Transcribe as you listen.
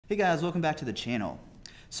Hey guys, welcome back to the channel.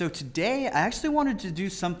 So today I actually wanted to do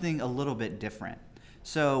something a little bit different.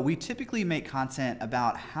 So we typically make content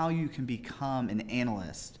about how you can become an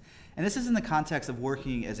analyst. And this is in the context of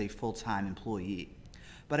working as a full-time employee.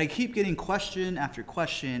 But I keep getting question after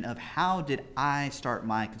question of how did I start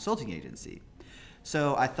my consulting agency?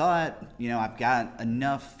 So I thought, I've got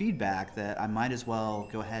enough feedback that I might as well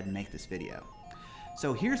go ahead and make this video.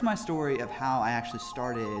 So here's my story of how I actually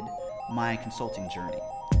started my consulting journey.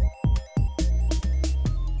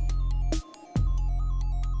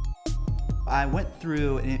 I went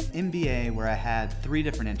through an MBA where I had 3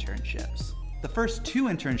 different internships. The first 2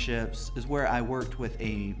 internships is where I worked with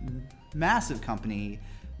a massive company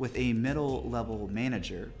with a middle-level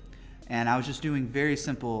manager, and I was just doing very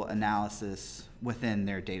simple analysis within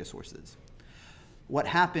their data sources. What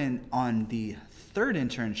happened on the 3rd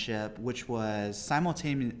internship, which was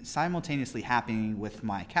simultaneously happening with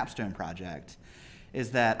my capstone project,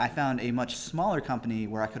 is that I found a much smaller company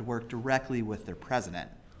where I could work directly with their president.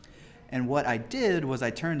 And what I did was I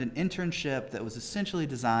turned an internship that was essentially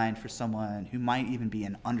designed for someone who might even be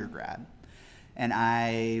an undergrad. And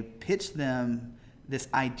I pitched them this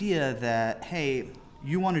idea that, hey,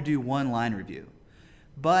 you want to do 1 line review.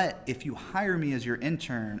 But if you hire me as your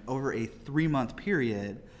intern over a 3-month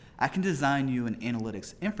period, I can design you an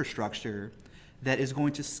analytics infrastructure that is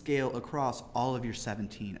going to scale across all of your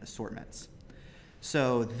 17 assortments.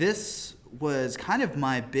 So this was kind of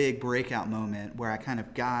my big breakout moment where I kind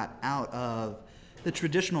of got out of the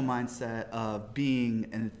traditional mindset of being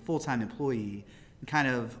a full-time employee and kind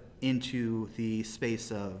of into the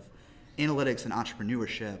space of analytics and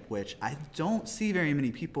entrepreneurship, which I don't see very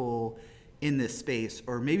many people in this space,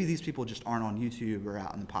 or maybe these people just aren't on YouTube or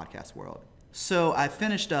out in the podcast world. So I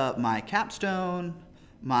finished up my capstone,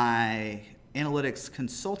 my analytics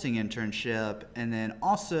consulting internship, and then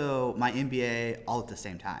also my MBA all at the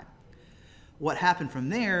same time. What happened from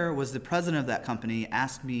there was the president of that company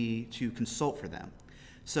asked me to consult for them.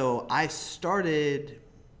 So I started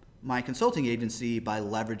my consulting agency by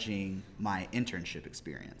leveraging my internship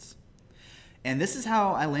experience. And this is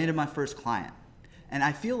how I landed my first client. And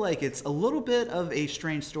I feel like it's a little bit of a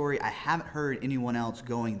strange story. I haven't heard anyone else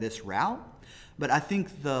going this route, but I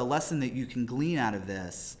think the lesson that you can glean out of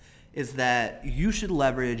this is that you should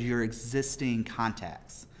leverage your existing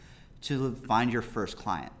contacts to find your first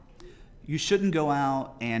client. You shouldn't go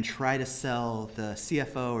out and try to sell the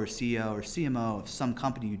CFO or CEO or CMO of some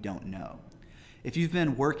company you don't know. If you've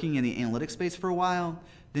been working in the analytics space for a while,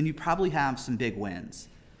 then you probably have some big wins.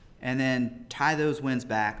 And then tie those wins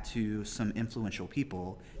back to some influential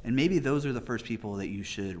people. And maybe those are the first people that you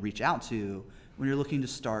should reach out to when you're looking to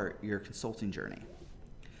start your consulting journey.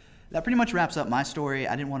 That pretty much wraps up my story.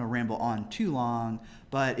 I didn't want to ramble on too long,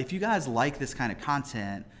 but if you guys like this kind of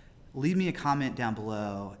content, leave me a comment down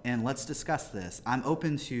below and let's discuss this. I'm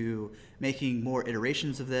open to making more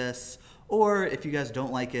iterations of this, or if you guys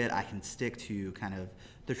don't like it, I can stick to kind of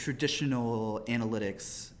the traditional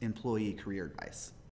analytics employee career advice.